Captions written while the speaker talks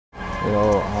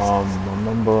Well,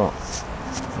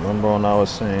 remember when I was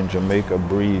saying Jamaica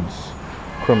breeds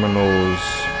criminals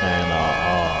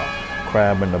and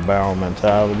crab in the barrel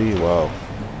mentality? Well,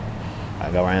 I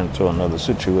ran into another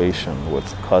situation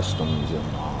with customs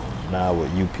and now with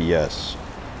UPS.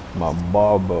 My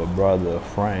barber brother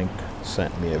Frank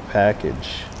sent me a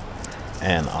package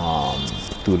and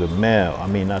through the mail, I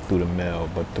mean not through the mail,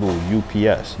 but through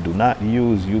UPS. Do not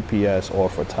use UPS or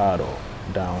Furtado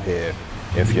down here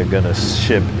if you're gonna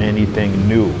ship anything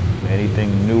new.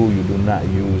 Anything new, you do not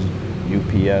use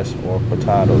UPS or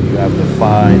Furtado. You have to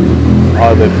find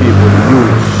other people to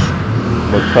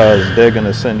use because they're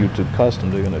gonna send you to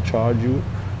customs. They're gonna charge you,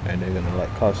 and they're gonna let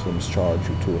customs charge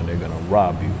you too, and they're gonna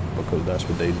rob you because that's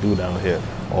what they do down here.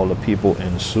 All the people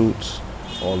in suits,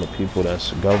 all the people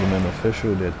that's government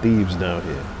official, they're thieves down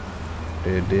here.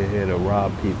 They're here to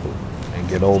rob people and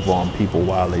get over on people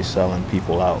while they selling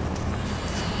people out.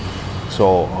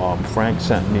 So Frank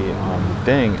sent me the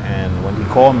thing, and when he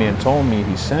called me and told me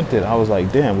he sent it, I was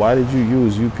like, damn, why did you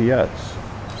use UPS?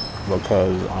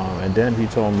 Because, and then he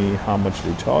told me how much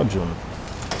they charge him,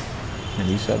 and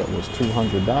he said it was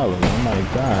 $200. I'm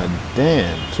like, God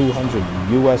damn,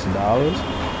 $200 US?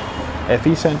 If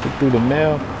he sent it through the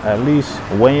mail, at least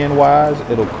weighing wise,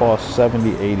 it'll cost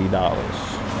 $70,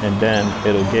 $80. And then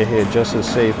it'll get here just as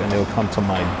safe, and it'll come to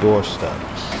my doorstep.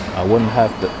 I wouldn't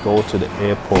have to go to the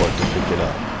airport to pick it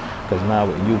up. Because now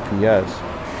with UPS,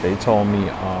 they told me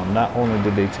not only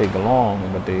did they take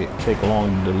along, but they take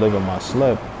along to deliver my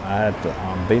slip. I had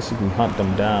to basically hunt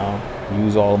them down,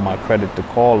 use all of my credit to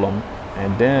call them,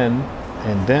 and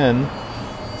then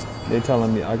they're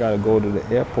telling me I gotta go to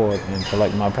the airport and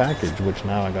collect my package, which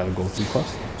now I gotta go through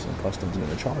customs, and customs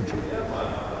gonna charge you.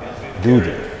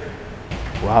 Duty,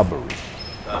 robbery.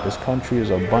 This country is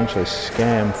a bunch of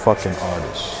scam fucking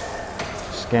artists.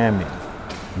 Scamming,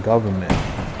 government,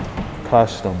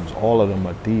 customs, all of them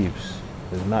are thieves.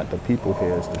 It's not the people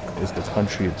here, it's the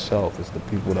country itself. It's the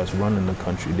people that's running the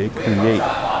country. They create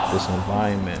this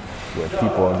environment where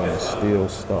people are gonna steal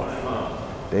stuff.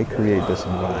 They create this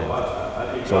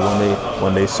environment. So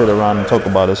when they sit around and talk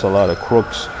about it's a lot of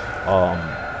crooks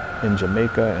in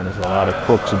Jamaica and there's a lot of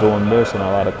crooks doing this and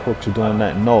a lot of crooks doing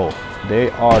that, no.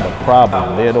 They are the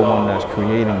problem. They're the one that's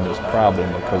creating this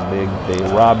problem because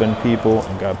they robbing people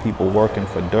and got people working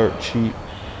for dirt cheap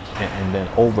and then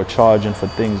overcharging for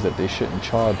things that they shouldn't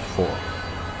charge for.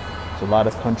 So a lot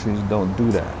of countries don't do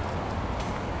that,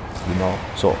 you know.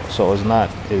 So it's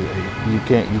not you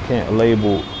can't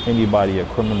label anybody a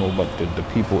criminal, but the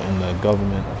people in the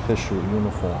government official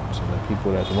uniforms and the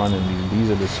people that's running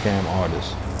these are the scam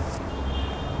artists,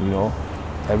 you know.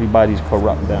 Everybody's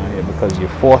corrupt down here because you're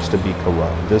forced to be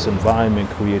corrupt. This environment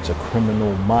creates a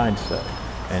criminal mindset.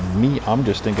 And me, I'm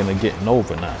just thinking of getting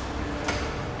over now.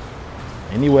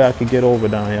 Any way I could get over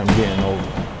down here, I'm getting over.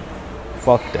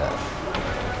 Fuck that.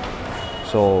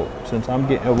 So, since I'm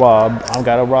getting robbed, I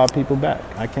gotta rob people back.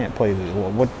 I can't play this.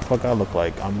 Well, what the fuck I look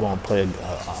like? I'm gonna play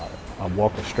I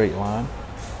walk a straight line,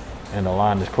 and the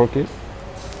line is crooked.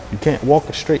 You can't walk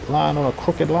a straight line on a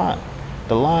crooked line.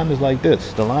 The line is like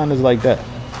this, the line is like that.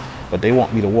 But they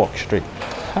want me to walk straight.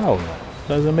 Hell no,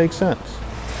 doesn't make sense.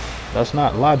 That's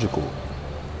not logical.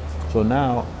 So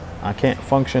now I can't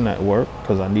function at work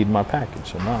because I need my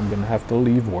package. So now I'm gonna have to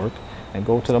leave work and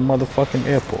go to the motherfucking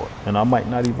airport. And I might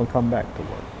not even come back to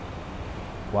work.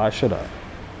 Why should I?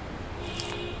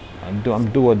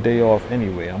 I'm due a day off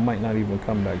anyway. I might not even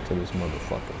come back to this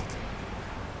motherfucker.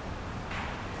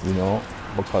 You know?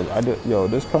 Because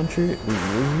this country is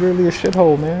really a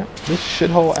shithole, man. This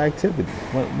shithole activity.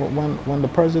 When the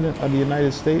president of the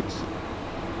United States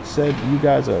said you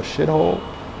guys are a shithole,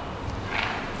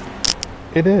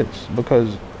 it is,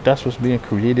 because that's what's being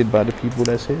created by the people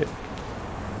that's here.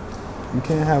 You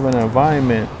can't have an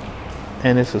environment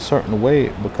and it's a certain way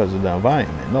because of the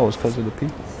environment. No, it's because of the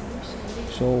people.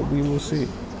 So we will see.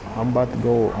 I'm about to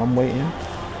go, I'm waiting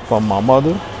for my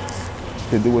mother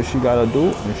to do what she gotta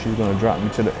do, and she's gonna drop me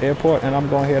to the airport, and I'm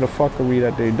gonna hear the fuckery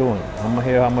that they're doing. I'm gonna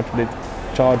hear how much they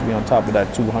charge me on top of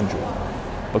that 200,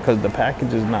 because the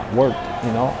package is not worth,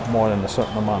 you know, more than a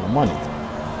certain amount of money.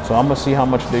 So I'm gonna see how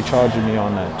much they charging me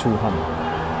on that 200.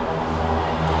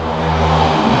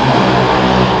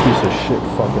 Piece of shit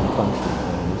fucking country,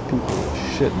 man. These people are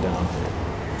shit down here.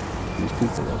 These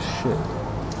people are shit.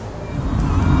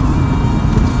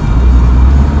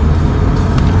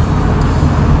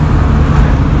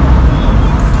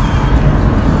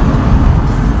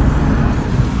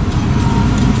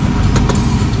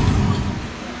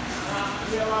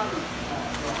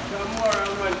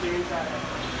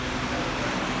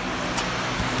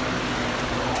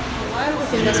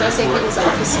 That's why I say he was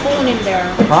off his phone in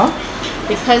there. Huh?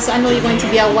 Because I know you're going to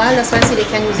be a while, that's why I say they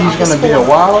can use the office phone. He's going to be a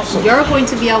while? So you're going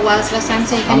to be a while, so that's why I'm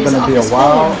saying you can use the office phone. I'm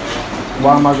going to be a while?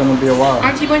 Why am I going to be a while?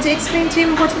 Aren't you going to explain to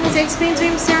him what you want to explain to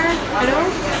him, sir? Hello?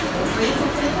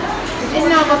 It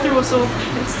never go through, so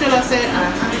it's still I said.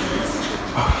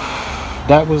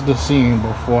 That was the scene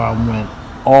before I went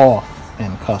off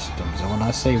in customs. And when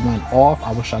I say went off,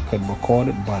 I wish I could record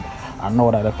it, but I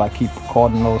know that if I keep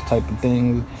recording those type of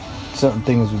things, certain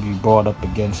things would be brought up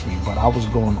against me. But I was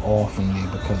going off in there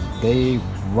because they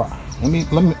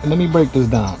let me break this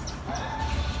down.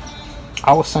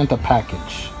 I was sent a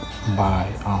package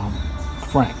by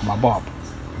Frank, my barber,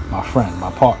 my friend,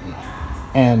 my partner,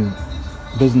 and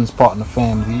business partner,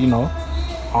 family, you know.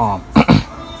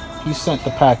 He sent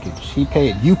the package. He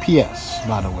paid UPS,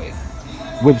 by the way,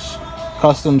 which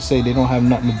customs say they don't have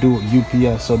nothing to do with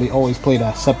UPS, so they always play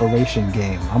that separation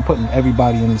game. I'm putting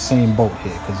everybody in the same boat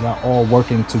here because y'all all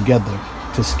working together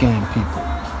to scam people.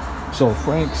 So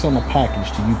Frank sent a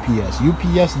package to UPS.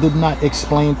 UPS did not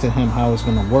explain to him how it's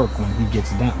gonna work when it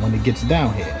gets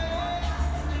down here.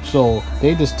 So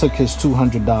they just took his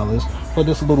 $200 for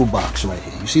this little box right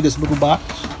here. You see this little box?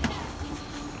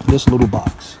 This little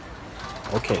box.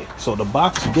 Okay, so the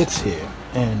box gets here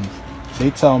and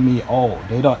they tell me, oh,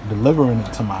 they're not delivering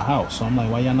it to my house. So I'm like,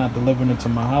 why y'all not delivering it to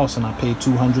my house and I paid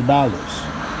 $200?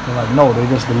 They're like, no, they're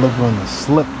just delivering the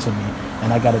slip to me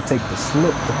and I got to take the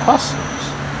slip to customs.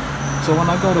 So when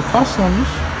I go to customs,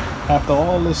 after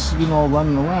all this, you know,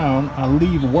 running around, I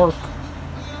leave work,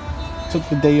 took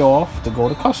the day off to go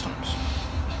to customs.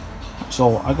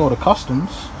 So I go to customs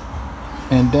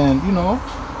and then, you know,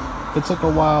 it took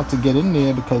a while to get in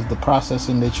there because the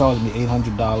processing, they charged me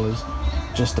 $800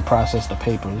 just to process the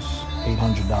papers.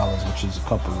 $800, which is a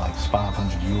couple like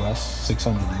 500 US,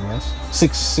 600 US,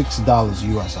 $6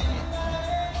 US, I mean.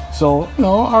 So, you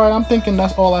know, all right, I'm thinking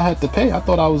that's all I had to pay. I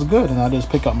thought I was good and I just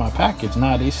pick up my package.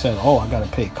 Now they said, oh, I got to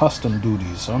pay custom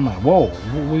duties. So I'm like, whoa,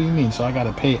 what do you mean? So I got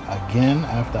to pay again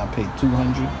after I paid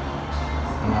 $200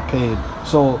 and I paid.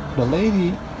 So the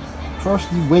lady, first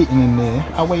you waiting in there.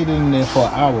 I waited in there for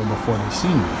an hour before they see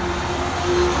me.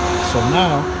 So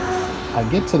now I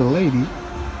get to the lady,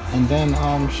 and then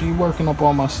she working up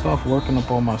all my stuff,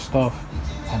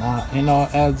 and I, you know,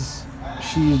 as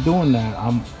she's doing that,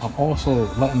 I'm also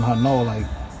letting her know like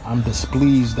I'm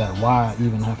displeased that why I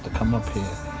even have to come up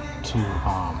here to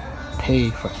pay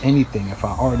for anything if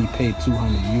I already paid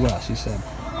 $200 US. She said,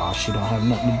 oh, she don't have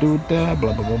nothing to do with that,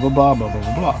 blah blah blah blah blah blah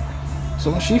blah blah.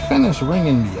 So when she finished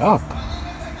ringing me up,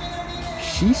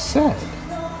 she said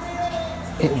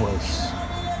it was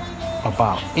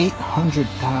about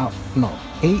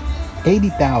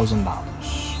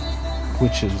 $80,000,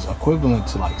 which is equivalent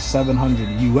to like 700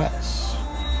 US.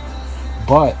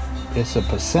 But it's a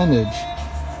percentage,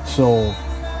 so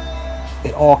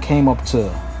it all came up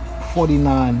to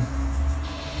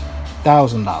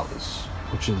 $49,000,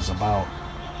 which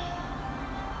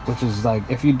is like,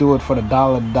 if you do it for the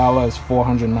dollar is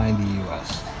 490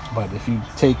 US. But if you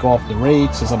take off the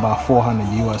rates, it's about 400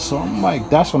 US. So I'm like,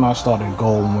 that's when I started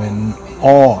going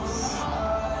off.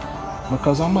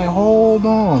 Because I'm like, hold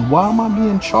on, why am I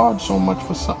being charged so much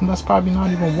for something that's probably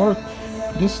not even worth?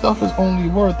 This stuff is only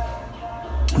worth.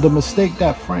 The mistake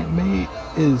that Frank made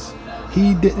is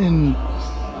he didn't,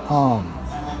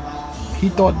 he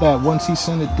thought that once he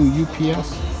sent it through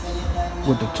UPS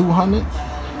with the 200,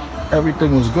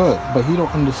 everything was good, but he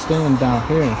don't understand down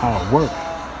here and how it worked.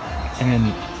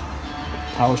 And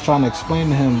I was trying to explain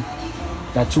to him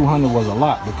that 200 was a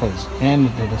lot because, and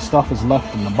the stuff is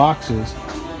left in the boxes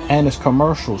and it's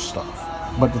commercial stuff.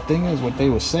 But the thing is, what they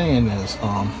were saying is,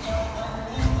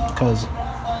 because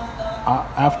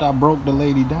after I broke the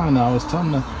lady down, I was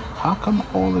telling her, how come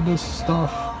all of this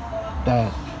stuff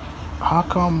how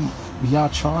come y'all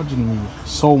charging me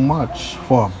so much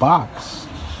for a box?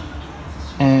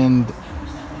 And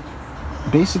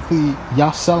basically,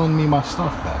 y'all selling me my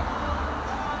stuff back.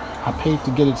 I paid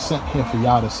to get it sent here for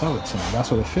y'all to sell it to me.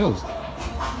 That's what it feels like.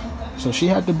 So she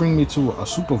had to bring me to a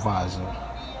supervisor.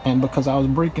 And because I was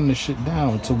breaking the shit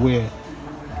down to where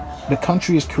the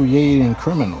country is creating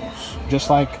criminals. Just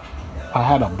like I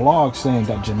had a blog saying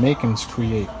that Jamaica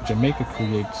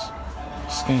creates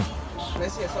scams.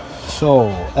 So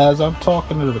as I'm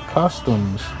talking to the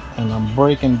customs and I'm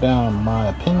breaking down my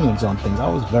opinions on things, I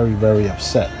was very, very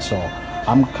upset. So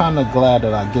I'm kind of glad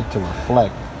that I get to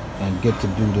reflect and get to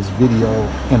do this video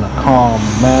in a calm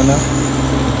manner.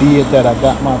 Be it that I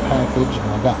got my package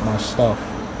and I got my stuff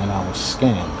and I was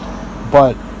scammed.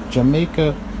 But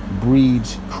Jamaica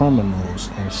breeds criminals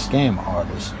and scam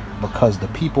artists because the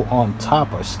people on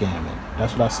top are scamming.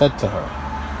 That's what I said to her.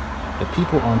 The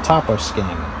people on top are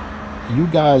scamming. you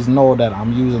guys know that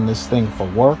I'm using this thing for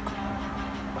work.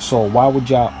 So why would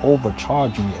y'all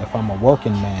overcharge me if I'm a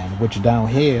working man, which down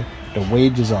here the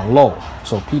wages are low?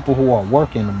 So people who are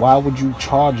working, why would you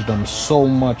charge them so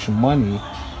much money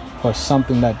for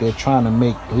something that they're trying to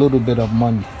make a little bit of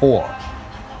money for?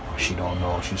 She don't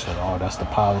know. She said, oh, that's the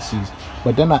policies.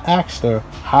 But then I asked her,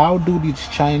 how do these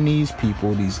Chinese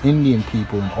people, these Indian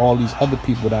people, and all these other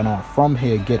people that aren't from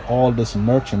here get all this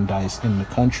merchandise in the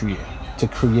country to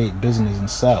create business and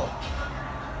sell?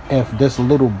 If this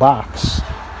little box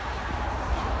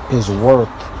is worth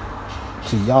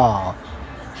to y'all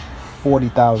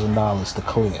 $40,000 to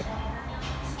clear.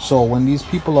 So when these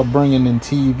people are bringing in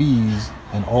TVs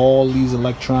and all these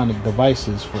electronic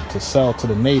devices to sell to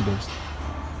the natives,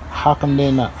 how come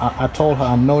they're not? I told her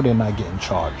I know they're not getting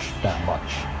charged that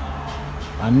much.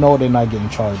 I know they're not getting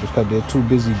charged because they're too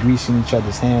busy greasing each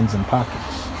other's hands and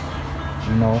pockets.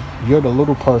 You know, you're the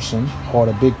little person or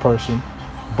the big person,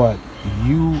 but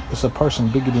it's a person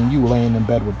bigger than you laying in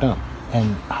bed with them.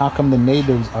 And how come the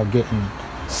natives are getting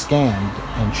scammed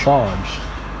and charged?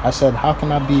 I said, how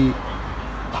can I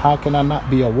not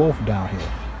be a wolf down here?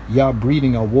 Y'all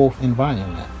breeding a wolf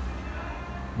environment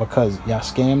because y'all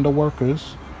scam the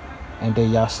workers, and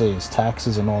then y'all say it's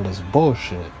taxes and all this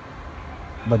bullshit.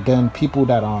 But then people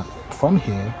that aren't from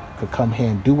here could come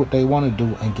here and do what they want to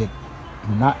do and get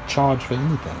not charged for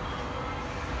anything.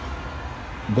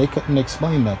 They couldn't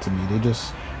explain that to me. They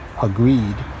just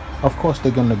agreed. Of course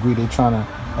they're gonna agree. They're trying to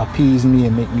appease me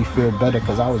and make me feel better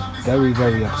because I was very,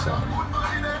 very upset.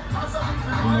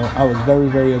 You know, I was very,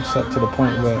 very upset to the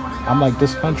point where I'm like,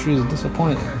 this country is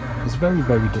disappointing. It's very,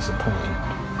 very disappointing.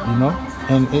 You know,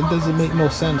 and it doesn't make no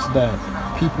sense that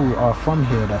people are from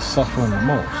here that's suffering the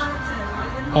most.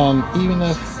 And even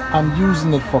if I'm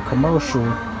using it for commercial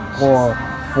or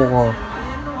for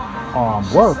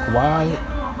work,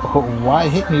 why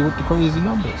hit me with the crazy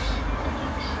numbers?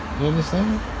 You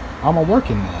understand? I'm a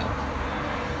working man.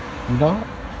 You know,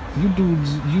 you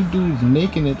dudes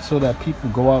making it so that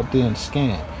people go out there and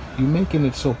scam. You making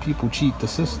it so people cheat the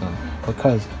system.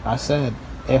 Because I said,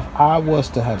 if I was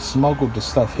to have smuggled the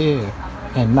stuff here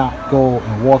and not go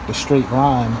and walk the straight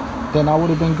line, then I would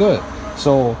have been good.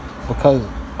 So because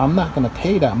I'm not going to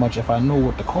pay that much if I know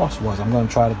what the cost was, I'm going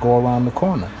to try to go around the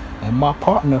corner. And my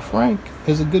partner, Frank,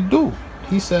 is a good dude.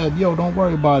 He said, yo, don't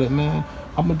worry about it, man.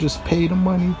 I'm going to just pay the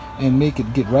money and make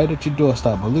it get right at your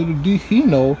doorstep. But little did he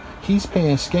know, he's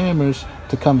paying scammers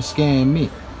to come scam me.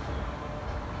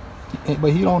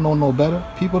 But he don't know no better.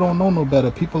 People don't know no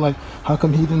better. People like, how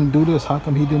come he didn't do this? How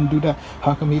come he didn't do that?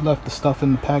 How come he left the stuff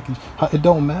in the package? It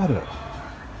don't matter.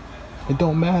 It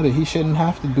don't matter. He shouldn't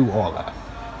have to do all that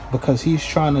because he's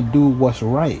trying to do what's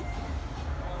right.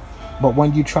 But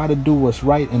when you try to do what's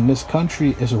right in this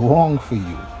country, it's wrong for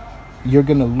you. You're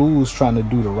going to lose trying to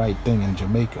do the right thing in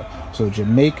Jamaica. So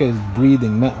Jamaica is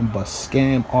breathing nothing but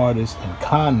scam artists and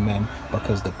con men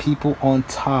because the people on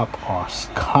top are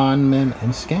con men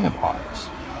and scam artists.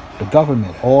 The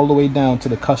government, all the way down to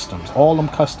the customs, all them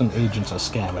custom agents are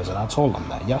scammers. And I told them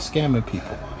that. Y'all scamming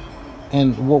people.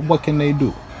 And what can they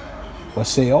do? But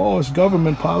say, oh, it's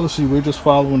government policy. We're just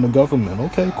following the government.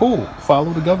 Okay, cool.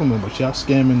 Follow the government, but y'all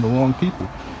scamming the wrong people.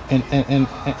 And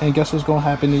guess what's going to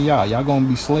happen to y'all? Y'all going to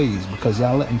be slaves because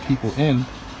y'all letting people in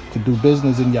to do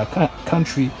business in your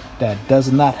country that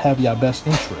does not have your best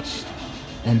interest.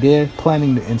 And they're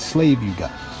planning to enslave you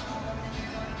guys.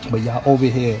 But y'all over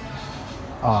here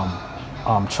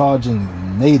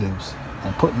charging natives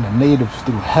and putting the natives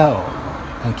through hell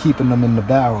and keeping them in the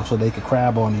barrel so they can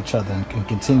crab on each other and can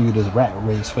continue this rat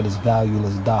race for this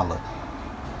valueless dollar.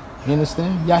 You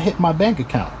understand? Y'all hit my bank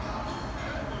account.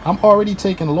 I'm already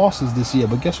taking losses this year,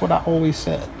 but guess what I always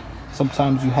said?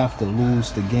 Sometimes you have to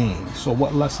lose to gain. So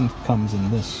what lesson comes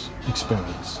in this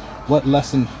experience? What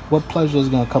pleasure is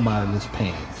going to come out of this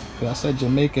pain? Because I said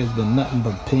Jamaica has been nothing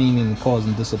but pain and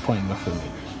causing disappointment for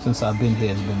me. Since I've been here,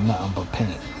 it's been nothing but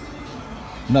pain.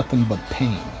 Nothing but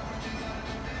pain.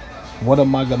 What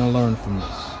am I going to learn from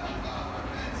this?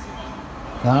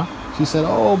 Huh? She said,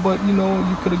 oh, but you know,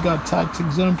 you could have got tax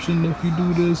exemption if you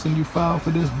do this and you file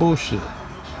for this bullshit.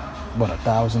 What,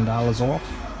 $1,000 off?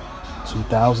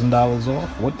 $2,000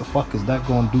 off? What the fuck is that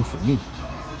going to do for me?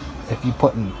 If you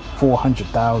putting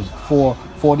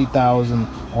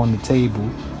 $40,000 on the table,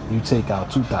 you take out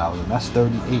 $2,000. That's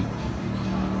 $38,000.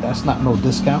 That's not no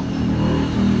discount.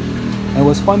 And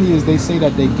what's funny is they say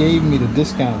that they gave me the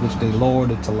discount, which they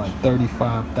lowered it to like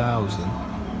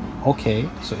 $35,000. Okay,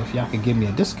 so if y'all could give me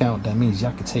a discount, that means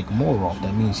y'all could take more off.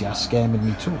 That means y'all scamming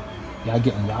me too. Y'all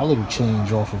getting y'all little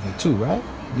change off of it too, right?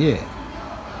 Yeah.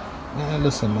 Man,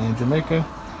 listen, man, Jamaica,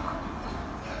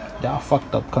 y'all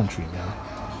fucked up country, man.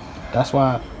 That's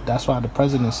why the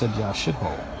president said y'all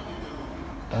shithole.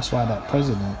 That's why that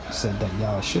president said that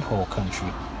y'all a shithole country,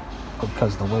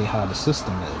 because the way how the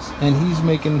system is. And he's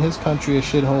making his country a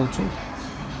shithole too.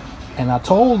 And I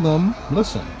told them,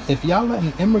 listen, if y'all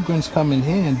letting immigrants come in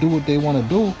here and do what they want to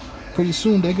do, pretty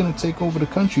soon they're going to take over the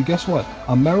country. Guess what?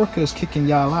 America is kicking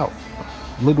y'all out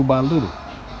little by little.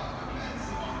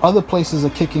 Other places are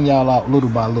kicking y'all out little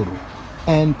by little.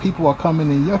 And people are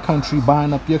coming in your country,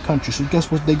 buying up your country. So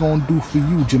guess what they going to do for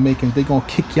you, Jamaicans? They going to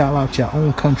kick y'all out your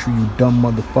own country, you dumb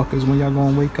motherfuckers, when y'all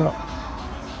going to wake up.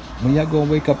 When y'all going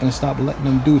to wake up and stop letting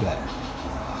them do that.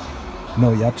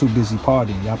 No, y'all too busy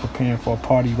partying. Y'all preparing for a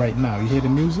party right now. You hear the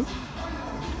music?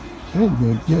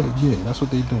 Yeah, that's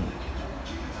what they doing.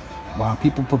 While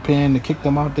people preparing to kick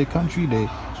them out their country, they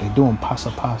doing pasa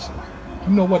pasa.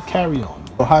 You know what? Carry on.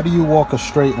 So how do you walk a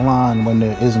straight line when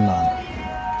there is none?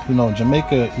 You know,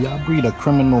 Jamaica, y'all breed a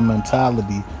criminal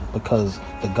mentality because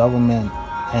the government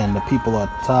and the people at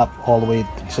the top all the way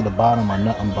to the bottom are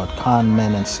nothing but con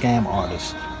men and scam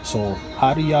artists. So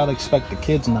how do y'all expect the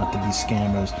kids not to be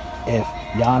scammers if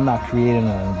y'all not creating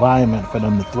an environment for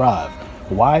them to thrive?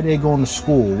 Why are they going to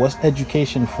school? What's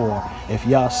education for if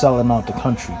y'all selling out the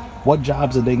country? What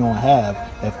jobs are they going to have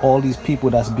if all these people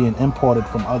that's being imported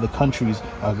from other countries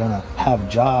are going to have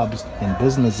jobs and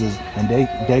businesses, and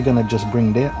they're going to just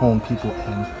bring their own people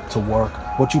in to work?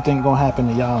 What you think going to happen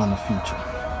to y'all in the future?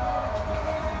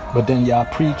 But then y'all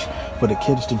preach for the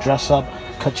kids to dress up,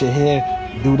 cut your hair,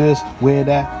 do this, wear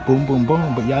that, boom, boom,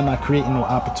 boom. But y'all not creating no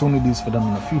opportunities for them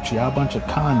in the future. Y'all a bunch of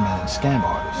con men and scam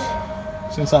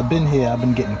artists. Since I've been here, I've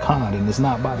been getting conned, and it's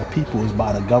not by the people, it's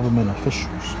by the government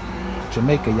officials.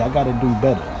 Jamaica, y'all gotta do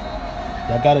better.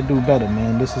 Y'all gotta do better,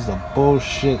 man. This is a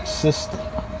bullshit system.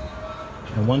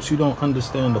 And once you don't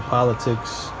understand the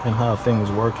politics and how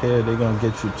things work here, they're gonna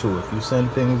get you too. If you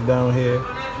send things down here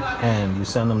and you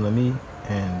send them to me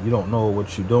and you don't know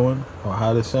what you're doing or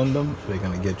how to send them, they're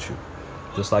gonna get you.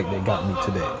 Just like they got me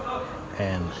today.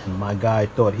 And my guy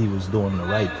thought he was doing the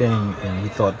right thing, and he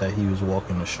thought that he was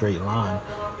walking a straight line,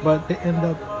 but they end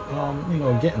up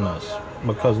getting us,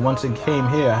 because once it came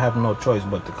here, I have no choice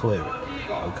but to clear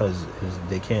it, because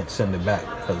they can't send it back,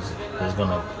 because there's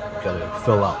gotta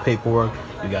fill out paperwork,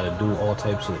 you gotta do all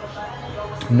types of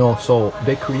so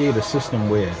they create a system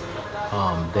where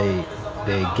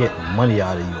they get money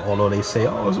out of you, although they say,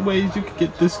 oh, there's ways you could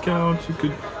get discounts, you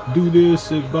could do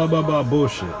this and blah blah blah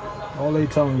bullshit. All they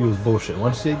telling you is bullshit.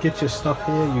 Once they get your stuff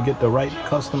here, you get the right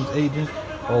customs agent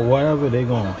or whatever, they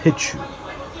gonna hit you.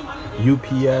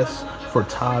 UPS,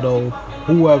 Furtado,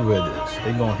 whoever it is,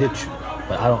 they gonna hit you.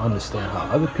 But I don't understand how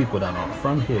other people that aren't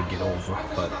from here get over,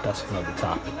 but that's another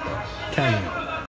topic. But carry on.